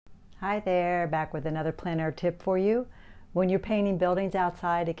Hi there, back with another plein air tip for you. When you're painting buildings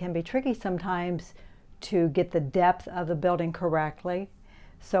outside, it can be tricky sometimes to get the depth of the building correctly.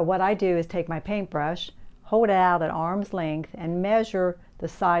 So what I do is take my paintbrush, hold it out at arm's length, and measure the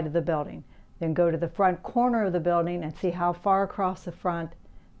side of the building. Then go to the front corner of the building and see how far across the front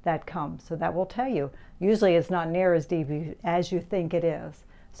that comes. So that will tell you. Usually it's not near as deep as you think it is.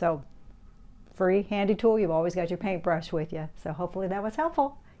 So free, handy tool, you've always got your paintbrush with you. So hopefully that was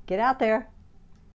helpful. Get out there.